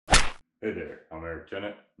Hey there, I'm Eric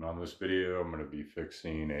Tennant, and on this video I'm going to be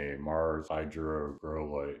fixing a Mars Hydro grow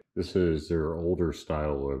light. This is their older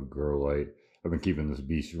style of grow light. I've been keeping this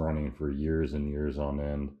beast running for years and years on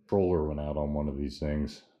end. Controller went out on one of these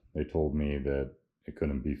things. They told me that it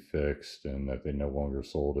couldn't be fixed and that they no longer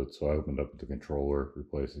sold it, so I opened up the controller,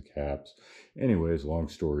 replaced the caps. Anyways, long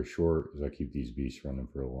story short is I keep these beasts running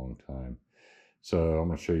for a long time. So I'm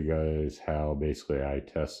going to show you guys how basically I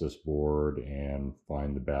test this board and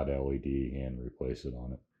find the bad LED and replace it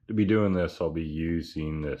on it. To be doing this, I'll be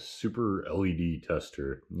using this super LED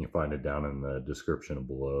tester. You can find it down in the description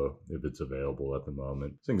below if it's available at the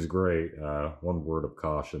moment. This thing's great. One word of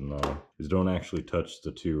caution though is don't actually touch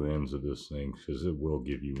the two ends of this thing because it will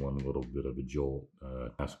give you one little bit of a jolt.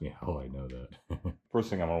 Ask me how I know that. First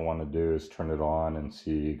thing I'm going to want to do is turn it on and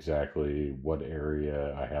see exactly what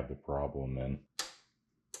area I have the problem in.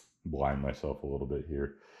 Blind myself a little bit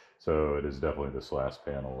here. So it is definitely this last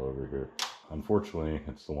panel over here. Unfortunately,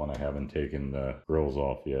 it's the one I haven't taken the grills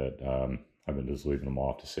off yet. I've been just leaving them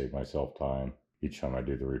off to save myself time each time I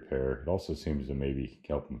do the repair. It also seems to maybe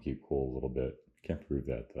help them keep cool a little bit. Can't prove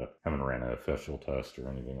that though. Haven't ran an official test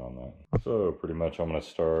or anything on that. So pretty much I'm going to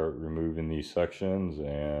start removing these sections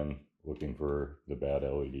and looking for the bad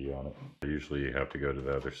LED on it. Usually you have to go to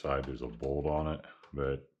the other side. There's a bolt on it,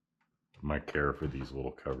 but my care for these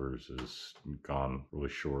little covers has gone really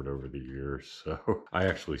short over the years, so I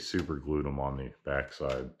actually super glued them on the back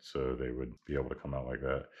side so they would be able to come out like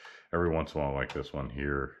that. Every once in a while, like this one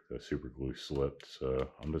here, the super glue slipped, so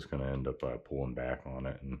I'm just going to end up pulling back on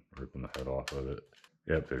it and ripping the head off of it.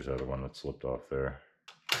 Yep, there's the other one that slipped off there.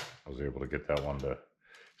 I was able to get that one to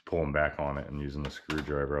pulling back on it and using the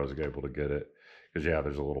screwdriver. I was able to get it because yeah,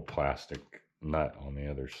 there's a little plastic nut on the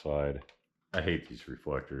other side. I hate these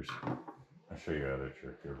reflectors. I'll show you how to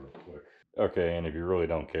trick here real quick. Okay, and if you really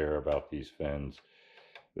don't care about these fins,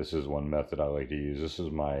 this is one method I like to use. This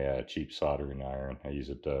is my cheap soldering iron. I use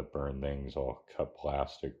it to burn things. I'll cut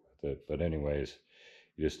plastic with it. But anyways,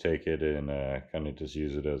 you just take it and kind of just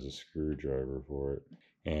use it as a screwdriver for it.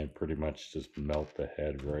 And pretty much just melt the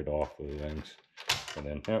head right off of the things. And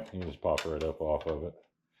then, yep, you just pop right up off of it.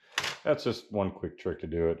 That's just one quick trick to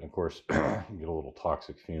do it. Of course, you get a little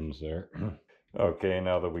toxic fumes there. Okay,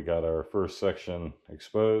 now that we got our first section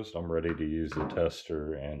exposed, I'm ready to use the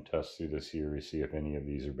tester and test through the series, see if any of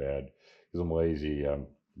these are bad. Because I'm lazy, I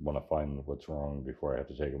want to find what's wrong before I have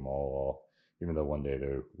to take them all off. Even though one day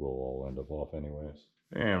they will all end up off anyways.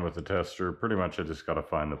 And with the tester, pretty much I just got to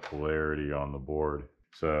find the polarity on the board.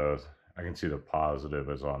 So I can see the positive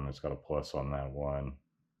is on, it's got a plus on that one,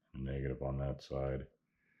 a negative on that side.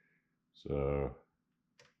 So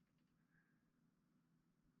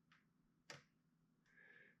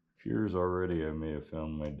appears already I may have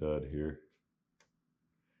found my dud here.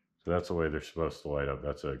 So that's the way they're supposed to light up.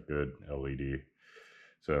 That's a good LED.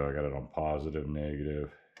 So I got it on positive,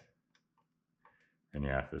 negative. And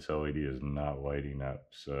yeah, this LED is not lighting up,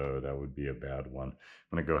 so that would be a bad one.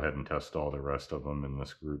 I'm gonna go ahead and test all the rest of them in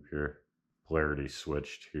this group here. Polarity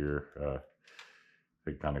switched here.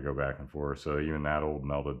 They kind of go back and forth. So even that old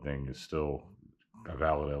melted thing is still a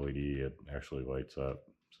valid LED. It actually lights up.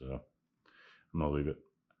 So I'm gonna leave it.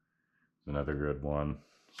 Another good one.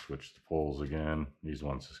 Switch the poles again. These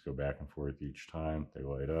ones just go back and forth each time. They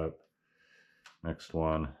light up. Next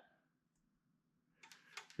one.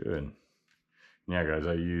 Good. Yeah, guys,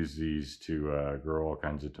 I use these to grow all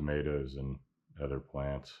kinds of tomatoes and other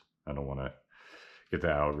plants. I don't want to get the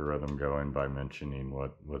algorithm going by mentioning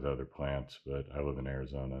what other plants, but I live in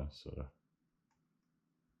Arizona, so.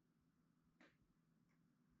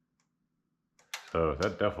 So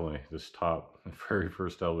that definitely, this top, the very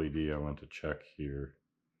first LED I went to check here,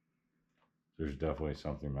 there's definitely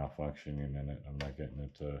something malfunctioning in it. I'm not getting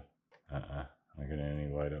it to, not getting any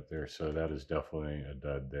light up there. So that is definitely a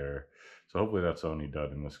dud there. So hopefully that's the only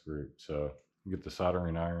dud in this group. So get the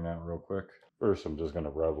soldering iron out real quick. First, I'm just going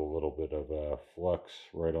to rub a little bit of flux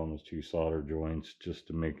right on those two solder joints just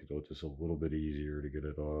to make it just a little bit easier to get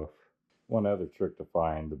it off. One other trick to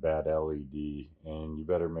find the bad LED, and you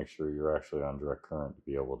better make sure you're actually on direct current to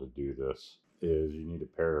be able to do this, is you need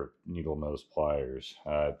a pair of needle nose pliers.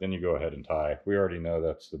 Then you go ahead and tie. We already know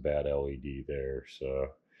that's the bad LED there, so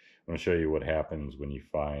I'm going to show you what happens when you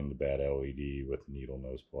find the bad LED with needle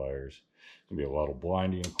nose pliers. It's going to be a lot of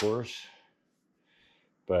blinding, of course,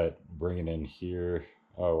 but bring it in here.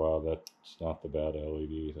 Oh wow, that's not the bad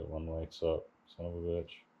LED. That one lights up. Son of a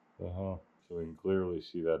bitch. What the hell? So we can clearly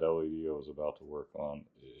see that LED I was about to work on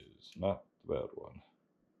is not the bad one.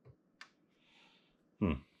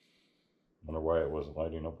 Wonder why it wasn't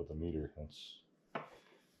lighting up with the meter. That's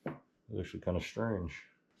actually kind of strange.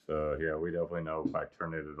 So yeah, we definitely know if I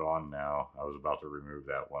turn it on now, I was about to remove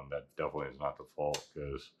that one. That definitely is not the fault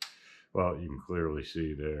because, well, you can clearly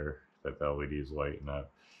see there that the LED is lighting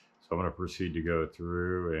up. So I'm going to proceed to go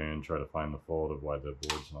through and try to find the fault of why the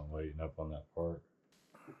board's not lighting up on that part.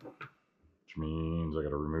 Which means I got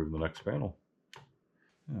to remove the next panel.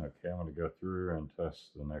 Okay, I'm going to go through and test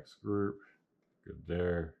the next group. Good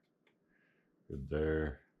there. Good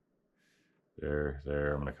there.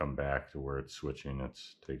 There. I'm going to come back to where it's switching. It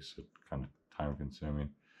takes it kind of time consuming.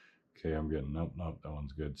 Okay, I'm getting, nope, that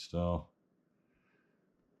one's good still.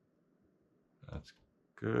 That's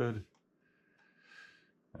good.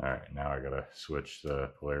 All right, now I gotta switch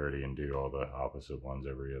the polarity and do all the opposite ones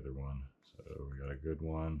every other one. So we got a good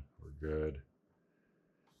one, we're good.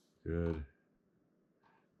 Good,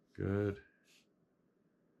 good,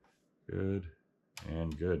 good,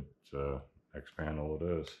 and good. So next panel it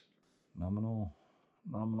is. Nominal,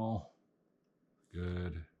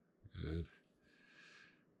 good, good.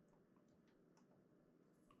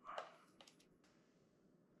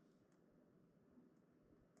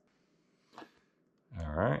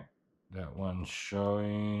 All right, that one's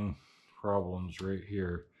showing problems right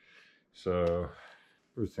here. So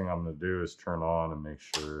first thing I'm gonna do is turn on and make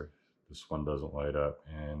sure this one doesn't light up,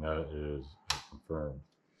 and that is confirmed.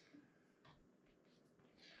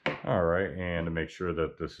 All right, and to make sure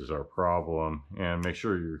that this is our problem, and make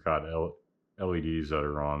sure you've got LEDs that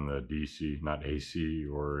are on the DC, not AC,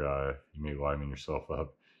 or you may liven yourself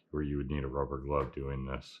up where you would need a rubber glove doing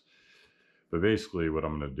this. But basically what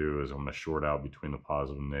I'm going to do is I'm going to short out between the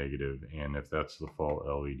positive and negative, and if that's the fault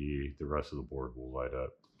LED, the rest of the board will light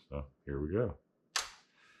up. So here we go.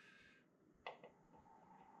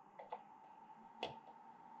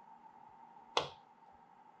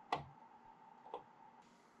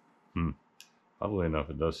 Oddly enough,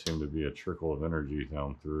 it does seem to be a trickle of energy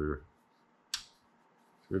down through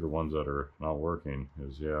the ones that are not working.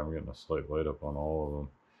 Yeah, I'm getting a slight light up on all of them.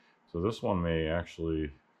 So this one may actually,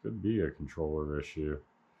 could be a controller issue.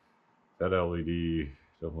 That LED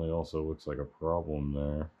definitely also looks like a problem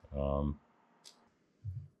there.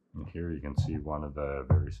 And here you can see one of the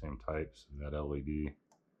very same types, that LED.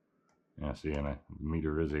 Yeah, see, and the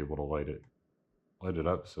meter is able to light it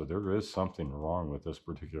up. So there is something wrong with this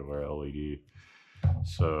particular LED.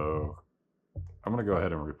 So I'm going to go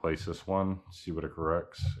ahead and replace this one, see what it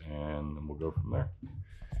corrects, and we'll go from there.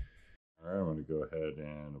 All right, I'm going to go ahead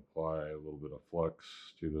and apply a little bit of flux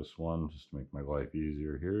to this one just to make my life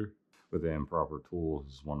easier here. With the improper tool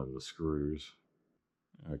is one of the screws.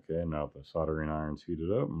 Okay, now the soldering iron's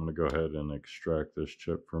heated up, I'm going to go ahead and extract this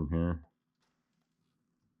chip from here.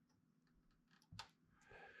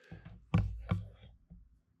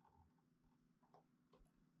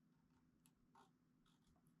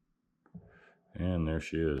 And there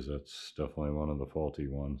she is. That's definitely one of the faulty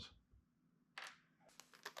ones.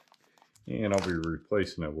 And I'll be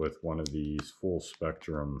replacing it with one of these full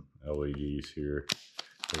spectrum LEDs here.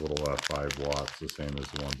 A little 5 watts, the same as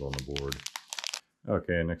the ones on the board.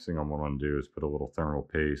 Okay, next thing I'm going to do is put a little thermal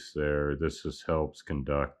paste there. This just helps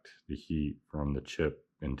conduct the heat from the chip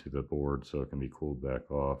into the board so it can be cooled back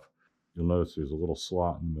off. You'll notice there's a little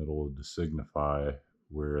slot in the middle to signify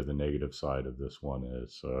where the negative side of this one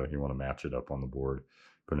is. So you want to match it up on the board.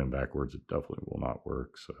 Put it in backwards, it definitely will not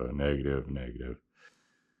work. So negative, negative.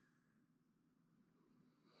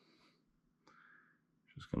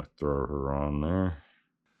 Just going to throw her on there.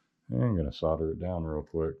 And I'm going to solder it down real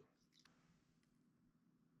quick.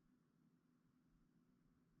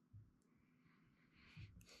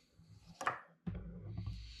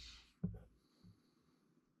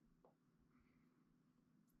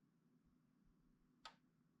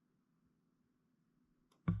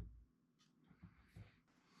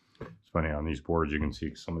 It's funny, on these boards you can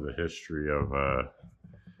see some of the history of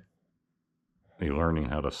me learning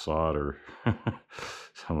how to solder.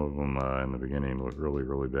 Some of them in the beginning look really,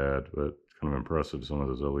 really bad, but kind of impressive. Some of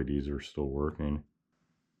those LEDs are still working.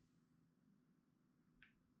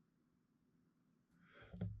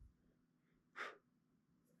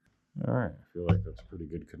 All right, I feel like that's a pretty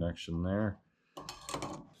good connection there.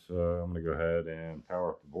 So I'm going to go ahead and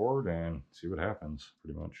power up the board and see what happens,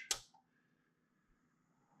 pretty much.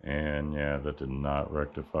 And yeah, that did not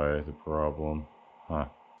rectify the problem. Huh.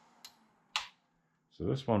 So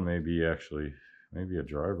this one may be actually, maybe a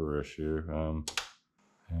driver issue.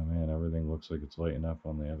 Yeah, man, everything looks like it's lighting up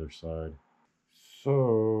on the other side.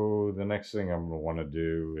 So the next thing I'm going to want to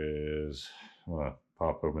do is I'm going to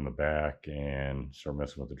pop open the back and start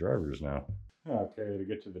messing with the drivers now. Okay, to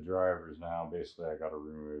get to the drivers now, basically I got to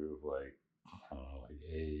remove like, I don't know, like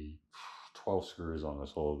 12 screws on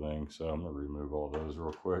this whole thing. So I'm going to remove all those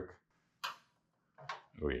real quick.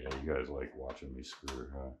 Oh yeah, you guys like watching me screw,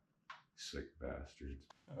 huh? Sick bastards.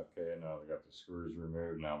 Okay, now I got the screws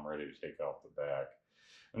removed. Now I'm ready to take out the back.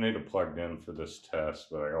 I need it plugged in for this test,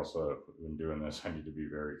 but I also, when doing this, I need to be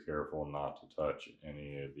very careful not to touch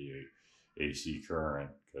any of the AC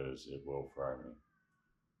current because it will fry me.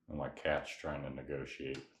 And my cat's trying to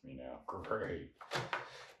negotiate with me now. Great.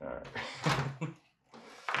 All right.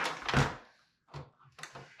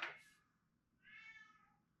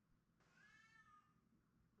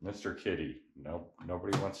 Mr. Kitty, nope,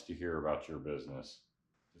 nobody wants to hear about your business.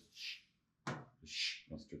 Just shh, shh,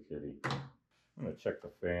 Mr. Kitty. I'm gonna check the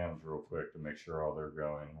fans real quick to make sure all they're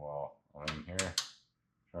going while I'm in here.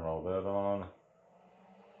 Turn all that on.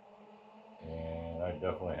 And I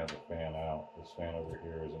definitely have the fan out. This fan over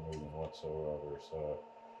here isn't moving whatsoever, so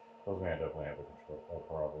tells me I definitely have a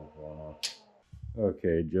problem going on.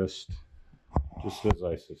 Okay, just as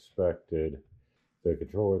I suspected, the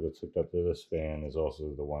controller that's hooked up to this fan is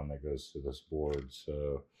also the one that goes to this board,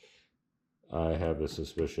 so I have a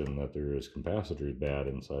suspicion that there is capacitors bad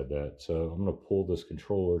inside that. So I'm going to pull this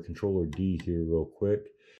controller D here real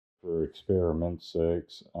quick. For experiment's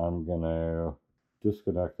sakes, I'm going to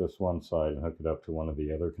disconnect this one side and hook it up to one of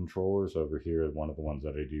the other controllers over here, one of the ones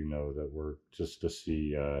that I do know that work, just to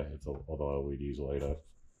see if all the LEDs light up,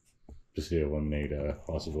 just to eliminate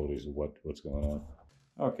possibilities of what's going on.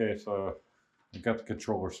 Okay, so I got the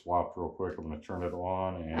controller swapped real quick. I'm going to turn it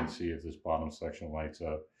on and see if this bottom section lights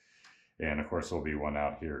up. And of course, there'll be one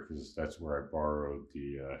out here because that's where I borrowed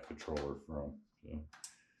the controller from. So,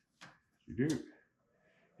 you do.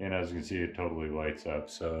 And as you can see, it totally lights up.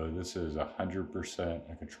 So this is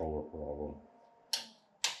 100% a controller problem.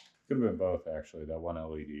 Could have been both, actually. That one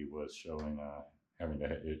LED was showing having to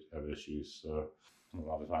have issues. So a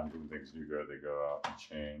lot of times when things do go, they go out in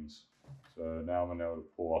chains. So now I'm going to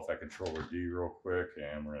pull off that controller D real quick,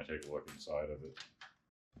 and we're going to take a look inside of it.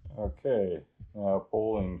 Okay,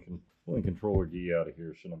 pulling controller D out of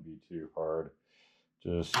here shouldn't be too hard.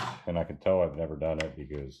 And I can tell I've never done it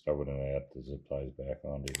because I wouldn't add the zip ties back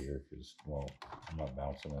onto here because, well, I'm not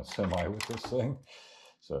bouncing a semi with this thing.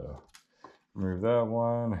 So remove that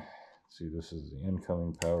one. See, this is the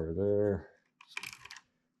incoming power there.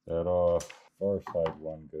 That off. Far side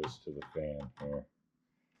one goes to the fan here.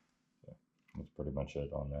 So that's pretty much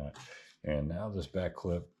it on that. And now this back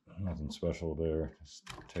clip, nothing special there. Just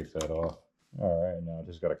take that off. All right, now I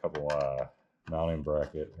just got a couple mounting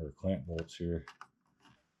bracket or clamp bolts here.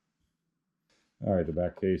 All right, the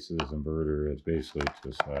back case of this inverter is basically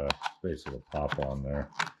just basically a pop on there.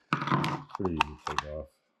 Pretty easy to take off.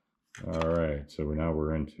 All right, so now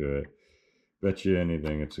we're into it. Bet you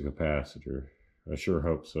anything it's a capacitor. I sure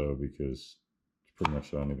hope so because it's pretty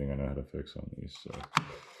much the only thing I know how to fix on these. So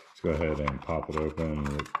let's go ahead and pop it open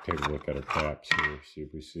and take a look at our caps here, see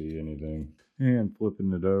if we see anything. And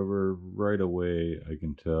flipping it over, right away I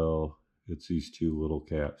can tell it's these two little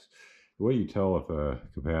caps. The way you tell if a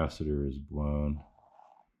capacitor is blown,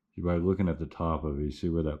 by looking at the top of it, you see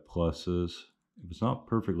where that plus is? If it's not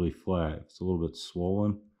perfectly flat, if it's a little bit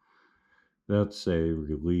swollen, that's a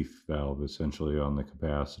relief valve essentially on the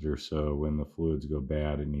capacitor. So when the fluids go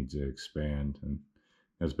bad, it needs to expand, and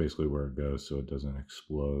that's basically where it goes so it doesn't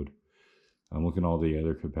explode. I'm looking at all the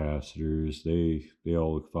other capacitors, they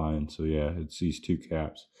all look fine. So yeah, it's these two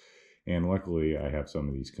caps. And luckily I have some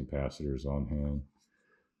of these capacitors on hand.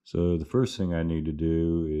 So the first thing I need to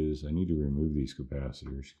do is I need to remove these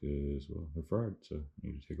capacitors because, well, they're fried, so I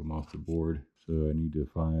need to take them off the board. So I need to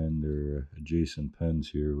find their adjacent pins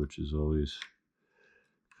here, which is always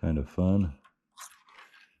kind of fun.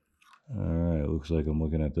 All right, looks like I'm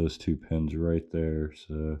looking at those two pins right there.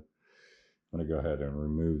 So I'm going to go ahead and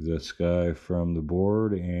remove this guy from the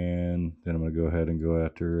board, and then I'm going to go ahead and go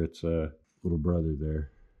after its little brother there.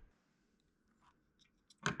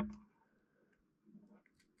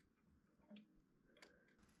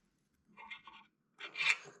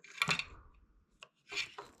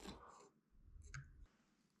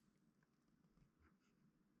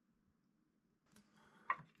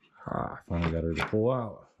 Finally got her to pull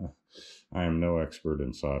out. I am no expert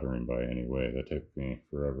in soldering by any way. That took me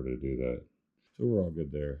forever to do that. So we're all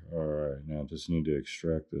good there. All right, now just need to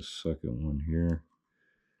extract this second one here,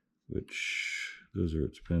 which those are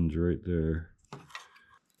its pins right there.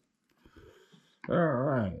 All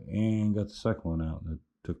right, and got the second one out. That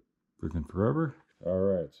took freaking forever. All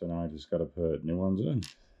right, so now I just got to put new ones in.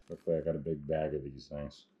 Hopefully I got a big bag of these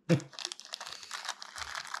things.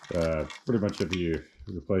 Pretty much if you're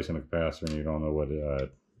replacing a capacitor and you don't know what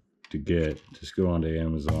to get, just go onto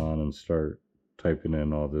Amazon and start typing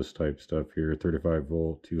in all this type stuff here. 35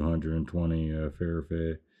 volt, 220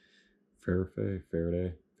 Faraday,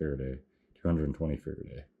 220 220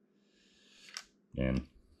 Faraday. And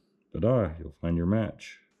ta-da, you'll find your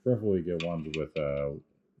match. Preferably get ones with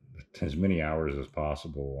as many hours as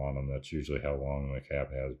possible on them. That's usually how long the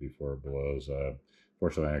cap has before it blows.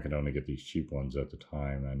 Fortunately, I could only get these cheap ones at the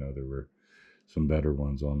time. I know there were some better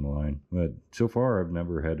ones online, but so far I've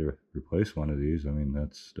never had to replace one of these. I mean,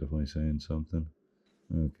 that's definitely saying something.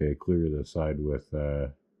 Okay, clear the side with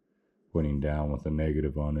pointing down with a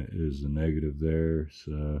negative on it is the negative there.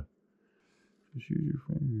 So just use your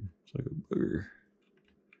finger. It's like a booger.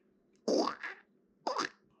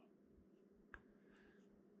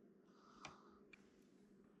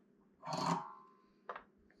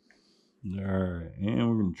 Alright, and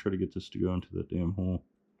we're going to try to get this to go into that damn hole.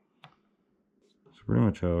 So pretty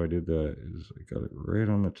much how I did that is I got it right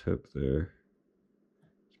on the tip there.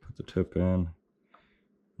 Just put the tip in,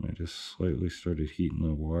 and I just slightly started heating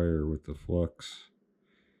the wire with the flux.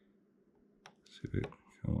 See if it,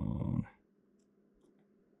 come on.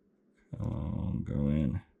 Come on, go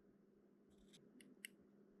in.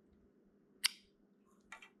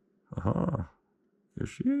 Aha, there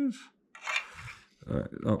she is.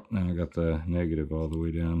 Alright, oh, now I got the negative all the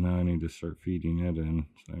way down. Now I need to start feeding it in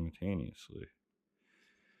simultaneously.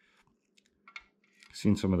 I've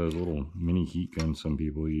seen some of those little mini heat guns some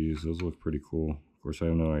people use. Those look pretty cool. Of course, I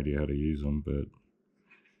have no idea how to use them, but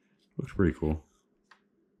looks pretty cool.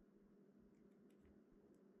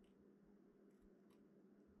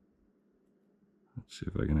 Let's see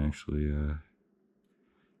if I can actually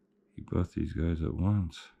heat both these guys at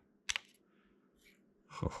once.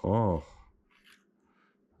 Oh,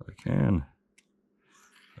 I can.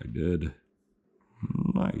 I did.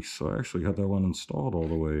 Nice. So I actually got that one installed all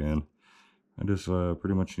the way in. I just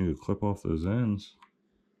pretty much need to clip off those ends.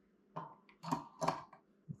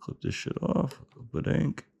 Clip this shit off.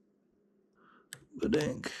 Ba-dink.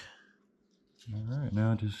 Ba-dink. Alright,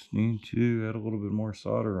 now I just need to add a little bit more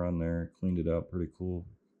solder on there. Cleaned it out pretty cool.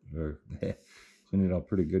 Cleaned it out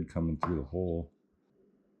pretty good coming through the hole.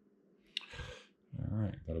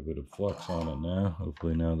 Alright, got a bit of flux on it now.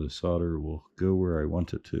 Hopefully now the solder will go where I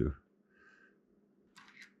want it to.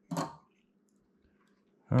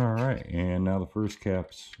 Alright, and now the first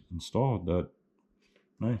cap's installed.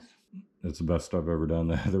 Nice. That's the best I've ever done.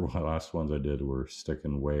 The last ones I did were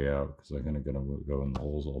sticking way out because I'm gonna go in the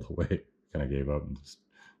holes all the way. Kind of gave up and just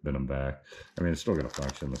bent them back. I mean, it's still gonna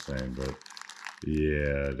function the same, but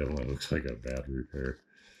yeah, it definitely looks like a bad repair.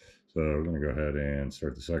 So we're gonna go ahead and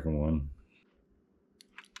start the second one.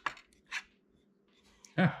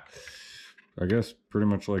 I guess pretty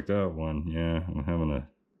much like that one. Yeah, I'm having to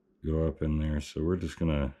go up in there. So we're just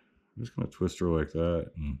gonna twist her like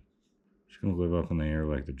that, and she's gonna live up in the air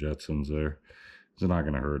like the Jetsons there. It's not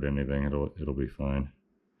gonna hurt anything. It'll be fine.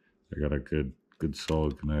 I got a good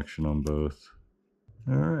solid connection on both.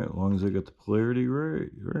 All right, as long as I get the polarity right,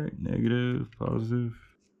 negative, positive,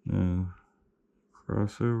 no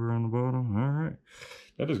crossover on the bottom. All right,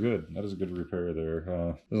 that is good. That is a good repair there.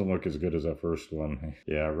 Doesn't look as good as that first one.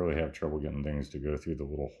 Yeah, I really have trouble getting things to go through the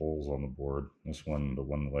little holes on the board. This one, the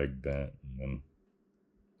one leg bent, and then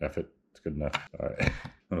F it, it's good enough. All right,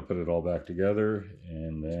 I'm gonna put it all back together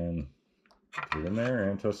and then put it in there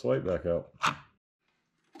and test the light back out.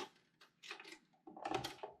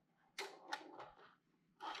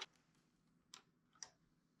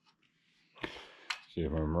 See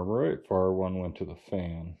if I remember right, far one went to the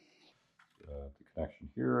fan. The connection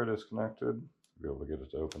here I disconnected. Be able to get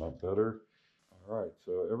it to open up better. All right,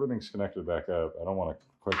 so everything's connected back up. I don't want to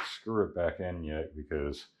quite screw it back in yet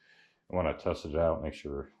because I want to test it out, make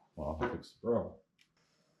sure, well, I'll fix the problem.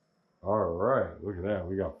 All right, look at that.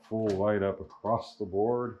 We got full light up across the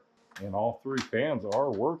board and all three fans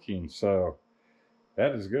are working. So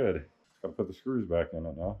that is good. Gotta put the screws back in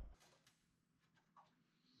it now.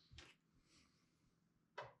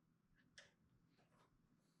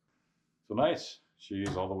 So nice.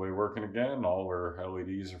 She's all the way working again. All her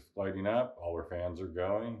LEDs are lighting up. All her fans are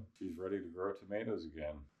going. She's ready to grow tomatoes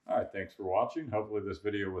again. All right, thanks for watching. Hopefully this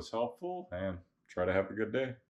video was helpful and try to have a good day.